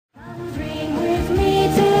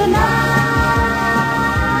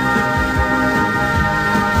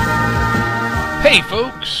Hey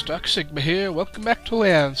folks, Doc Sigma here, welcome back to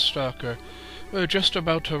Landstalker. We're just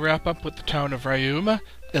about to wrap up with the town of Ryuma,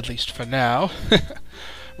 at least for now.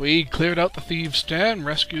 We cleared out the thieves' den,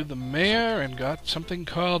 rescued the mayor, and got something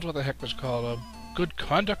called, what the heck was it called, a good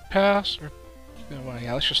conduct pass? Or, well,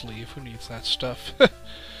 yeah, let's just leave, who needs that stuff?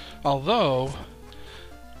 Although,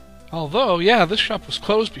 yeah, this shop was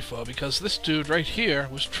closed before because this dude right here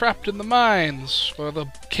was trapped in the mines, or the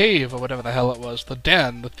cave, or whatever the hell it was, the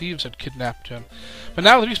den. The thieves had kidnapped him. But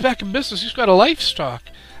now that he's back in business, he's got a livestock.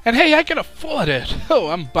 And hey, I can afford it! Oh,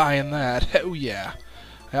 I'm buying that. Oh yeah.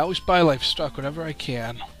 I always buy livestock whenever I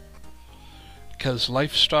can. Because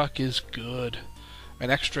livestock is good. An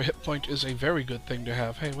extra hit point is a very good thing to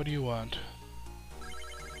have. Hey, what do you want?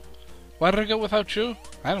 Why did I go without you?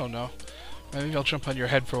 I don't know. Maybe I'll jump on your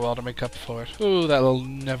head for a while to make up for it. Ooh, that'll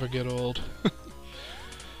never get old.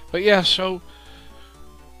 But yeah, so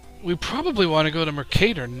we probably want to go to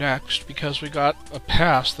Mercator next because we got a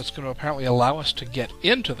pass that's going to apparently allow us to get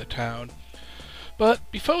into the town.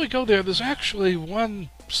 But before we go there, there's actually one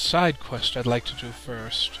side quest I'd like to do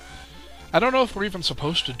first. I don't know if we're even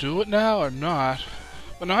supposed to do it now or not,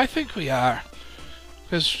 but no, I think we are.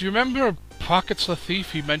 Because do you remember Pockets the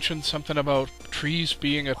Thief? He mentioned something about trees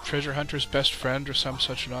being a treasure hunter's best friend or some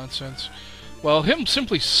such nonsense. Well, him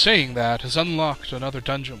simply saying that has unlocked another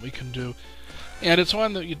dungeon we can do. And it's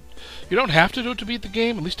one that you don't have to do it to beat the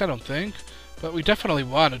game, at least I don't think. But we definitely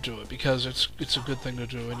want to do it because it's a good thing to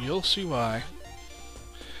do, and you'll see why.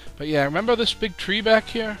 But yeah, remember this big tree back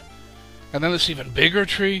here? And then this even bigger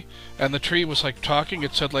tree? And the tree was like talking,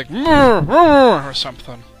 it said like "Mrr, mrr," or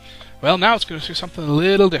something. Well, now it's going to say something a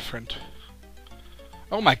little different.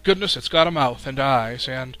 Oh my goodness, it's got a mouth and eyes,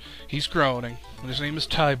 and he's groaning. And his name is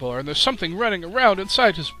Tybor, and there's something running around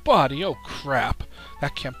inside his body. Oh crap.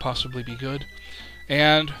 That can't possibly be good.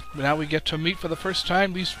 And now we get to meet for the first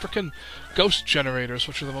time these frickin' ghost generators,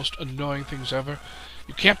 which are the most annoying things ever.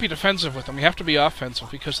 You can't be defensive with them, you have to be offensive,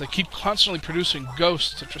 because they keep constantly producing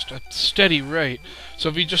ghosts at just a steady rate. So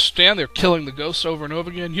if you just stand there killing the ghosts over and over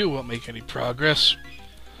again, you won't make any progress.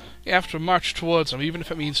 You have to march towards them, even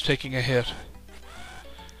if it means taking a hit.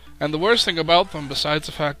 And the worst thing about them, besides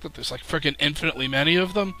the fact that there's like frickin' infinitely many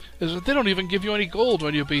of them, is that they don't even give you any gold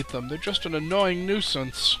when you beat them. They're just an annoying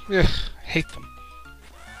nuisance. Ugh, I hate them.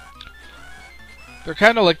 They're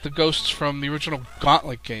kind of like the ghosts from the original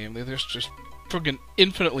Gauntlet game. There's just frickin'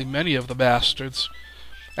 infinitely many of the bastards.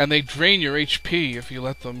 And they drain your HP if you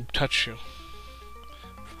let them touch you.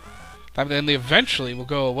 And then they eventually will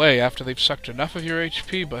go away after they've sucked enough of your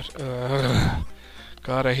HP, but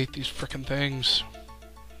God, I hate these frickin' things.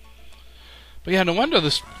 But yeah, no wonder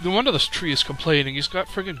this tree is complaining. He's got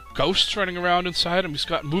friggin' ghosts running around inside him. He's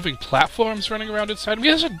got moving platforms running around inside him.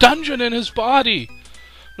 He has a dungeon in his body.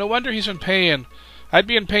 No wonder he's in pain. I'd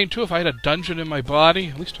be in pain too if I had a dungeon in my body.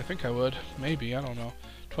 At least I think I would. Maybe, I don't know.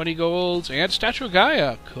 20 golds and Statue of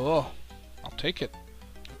Gaia. Cool. I'll take it.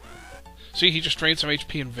 See, he just drained some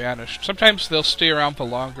HP and vanished. Sometimes they'll stay around for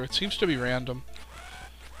longer. It seems to be random.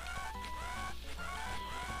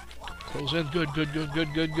 Close in. Good, good, good,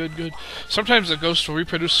 good, good, good, good. Sometimes the ghost will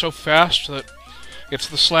reproduce so fast that it's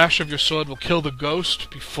the slash of your sword will kill the ghost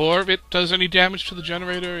before it does any damage to the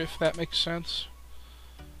generator, if that makes sense.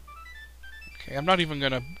 Okay, I'm not even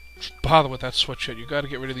gonna bother with that switch yet. You gotta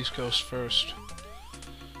get rid of these ghosts first.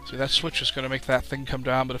 See, that switch is gonna make that thing come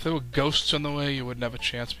down, but if there were ghosts in the way, you wouldn't have a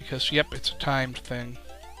chance, because, yep, it's a timed thing.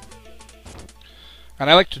 And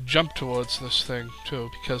I like to jump towards this thing, too,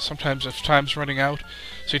 because sometimes if time's running out,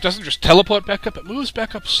 so it doesn't just teleport back up, it moves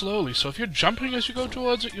back up slowly, so if you're jumping as you go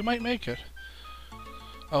towards it, you might make it.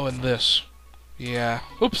 Oh, and this. Yeah.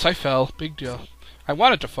 Oops, I fell. Big deal. I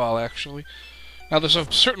wanted to fall, actually. Now, there's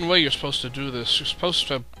a certain way you're supposed to do this. You're supposed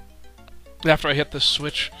to, after I hit this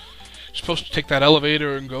switch, you're supposed to take that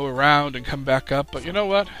elevator and go around and come back up, but you know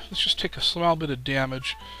what? Let's just take a small bit of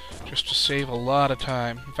damage just to save a lot of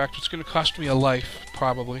time. In fact, it's going to cost me a life,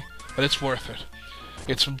 probably, but it's worth it.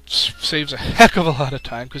 It saves a heck of a lot of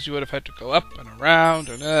time, because you would have had to go up and around,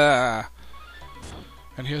 and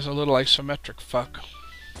And here's a little isometric fuck.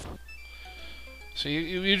 So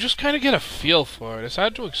you just kind of get a feel for it. It's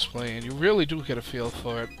hard to explain. You really do get a feel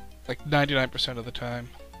for it, like 99% of the time.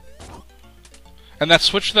 And that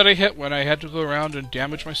switch that I hit when I had to go around and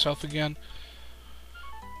damage myself again,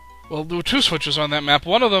 well, there were two switches on that map.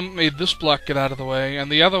 One of them made this block get out of the way,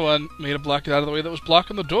 and the other one made a block get out of the way that was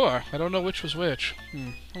blocking the door. I don't know which was which.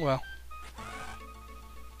 Oh well.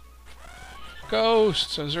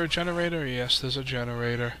 Ghosts! Is there a generator? Yes, there's a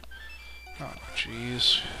generator. Oh,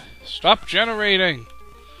 jeez. Stop generating!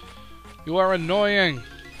 You are annoying!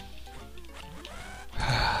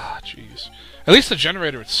 Ah, jeez. At least the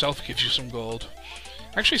generator itself gives you some gold.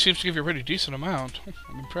 Actually seems to give you a pretty decent amount.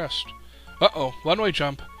 I'm impressed. Uh-oh, one-way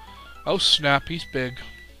jump. Oh snap, he's big.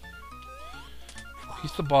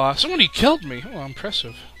 He's the boss. Oh, and he killed me! Oh,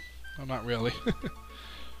 impressive. Oh, not really.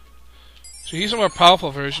 So he's a more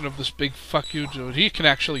powerful version of this big fuck you dude. He can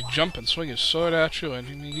actually jump and swing his sword at you, and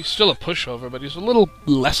I mean, he's still a pushover, but he's a little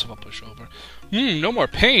less of a pushover. No more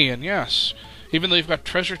pain, yes. Even though you've got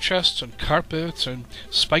treasure chests and carpets and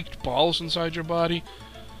spiked balls inside your body.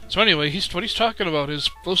 So anyway, what he's talking about is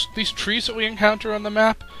these trees that we encounter on the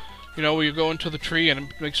map. You know, where you go into the tree and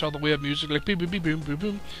it makes all the weird music like boom, boom, boom, boom, boom,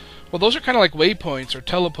 boom. Well, those are kind of like waypoints or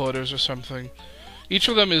teleporters or something. Each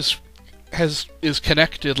of them is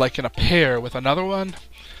connected like in a pair with another one,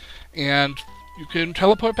 and you can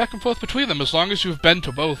teleport back and forth between them as long as you've been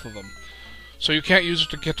to both of them. So you can't use it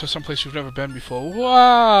to get to someplace you've never been before.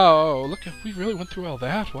 Wow! Look, we really went through all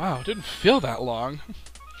that. Wow, it didn't feel that long.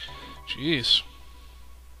 Jeez.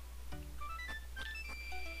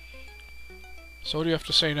 So what do you have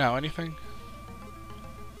to say now? Anything?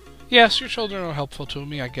 Yes, your children are helpful to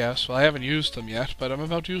me, I guess. Well, I haven't used them yet, but I'm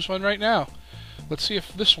about to use one right now. Let's see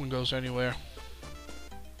if this one goes anywhere.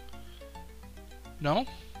 No?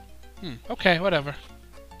 Okay, whatever.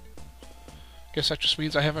 Guess that just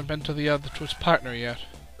means I haven't been to to its partner yet.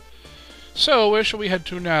 So, where shall we head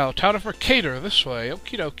to now? Town of Mercator, this way.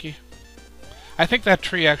 Okie dokie. I think that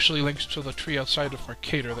tree actually links to the tree outside of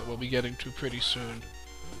Mercator that we'll be getting to pretty soon.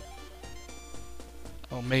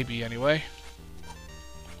 Well, maybe anyway.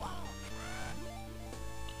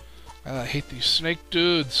 I hate these snake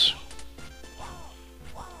dudes.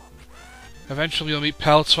 Eventually you'll meet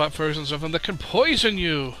palette swap versions of them that can poison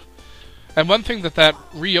you! And one thing that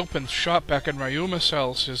reopened shop back in Ryuma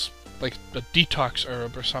sells is like a detox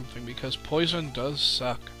herb or something, because poison does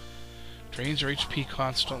suck. Drains your HP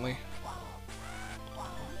constantly.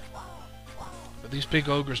 But these big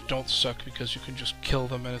ogres don't suck because you can just kill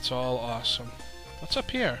them and it's all awesome. What's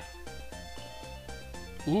up here?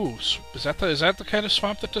 Ooh, is that the kind of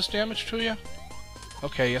swamp that does damage to you?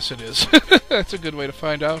 Okay, yes it is. That's a good way to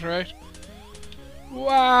find out, right?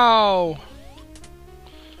 Wow!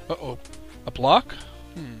 Uh-oh. A block?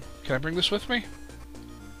 Can I bring this with me?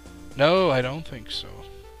 No, I don't think so.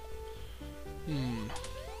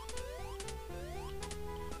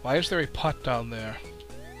 Why is there a pot down there?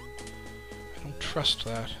 I don't trust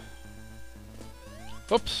that.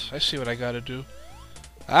 Oops, I see what I gotta do.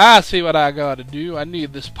 I see what I gotta do. I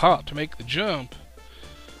need this pot to make the jump.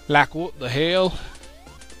 Like what the hell?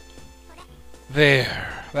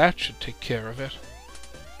 There. That should take care of it.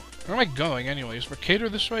 Where am I going anyway? Is Mercator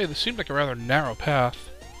this way? This seemed like a rather narrow path.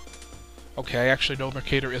 Okay, I actually know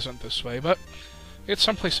Mercator isn't this way, but it's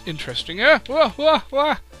someplace interesting.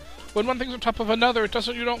 When one thing's on top of another,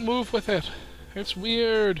 you don't move with it. It's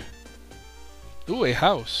weird. Ooh, a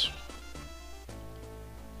house.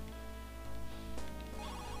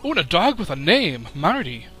 Ooh, and a dog with a name!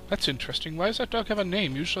 Marty! That's interesting. Why does that dog have a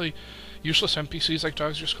name? Usually, useless NPCs like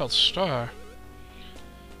dogs are just called Star.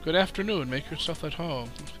 Good afternoon, make yourself at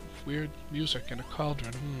home. Weird music and a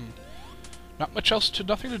cauldron. Not much else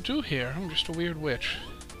nothing to do here. I'm just a weird witch.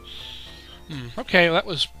 Okay, that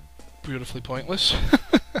was beautifully pointless.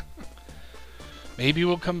 Maybe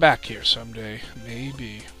we'll come back here someday.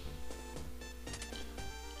 Maybe.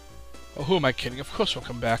 Oh, who am I kidding? Of course we'll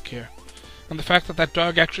come back here. And the fact that that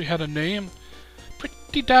dog actually had a name,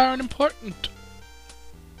 pretty darn important.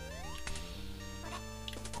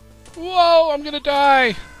 Whoa, I'm gonna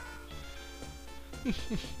die!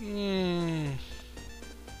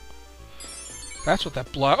 That's what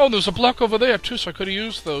that block... Oh, there's a block over there, too, so I could have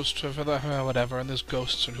used those for the... whatever, and there's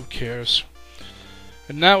ghosts, and who cares?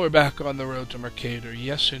 And now we're back on the road to Mercator.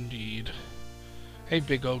 Yes, indeed. Hey,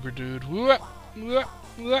 big ogre dude.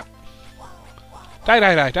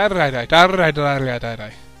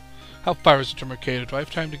 Die. How far is it to Mercator? Do I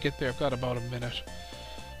have time to get there? I've got about a minute.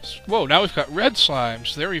 Whoa, now we've got red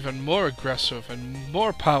slimes. They're even more aggressive and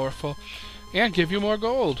more powerful and give you more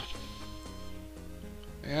gold.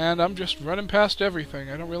 And I'm just running past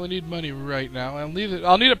everything. I don't really need money right now. I'll need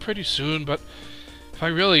it pretty soon, but if I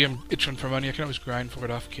really am itching for money, I can always grind for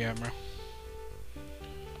it off camera.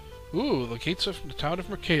 Ooh, the gates of the town of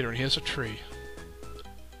Mercator, and here's a tree.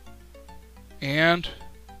 And...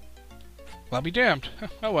 well, I'll be damned.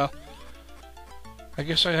 Oh well. I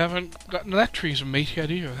guess I haven't gotten to that tree's mate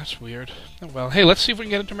yet either. That's weird. Oh well. Hey, let's see if we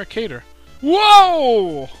can get into Mercator.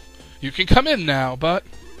 Whoa! You can come in now, but...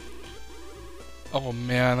 oh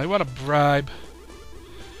man, they want a bribe.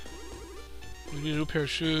 We need a new pair of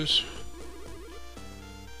shoes.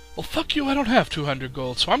 Well, fuck you, I don't have 200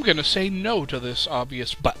 gold, so I'm gonna say no to this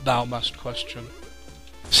obvious but thou must question.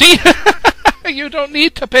 See? You don't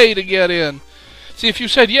need to pay to get in. See, if you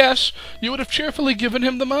said yes, you would have cheerfully given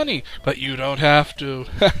him the money. But you don't have to.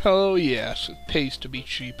 Oh, yes, it pays to be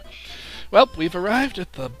cheap. Well, we've arrived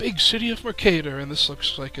at the big city of Mercator, and this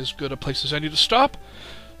looks like as good a place as any to stop.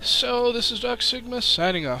 So, this is Doc Sigma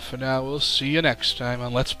signing off for now. We'll see you next time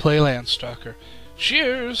on Let's Play Landstalker.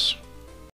 Cheers!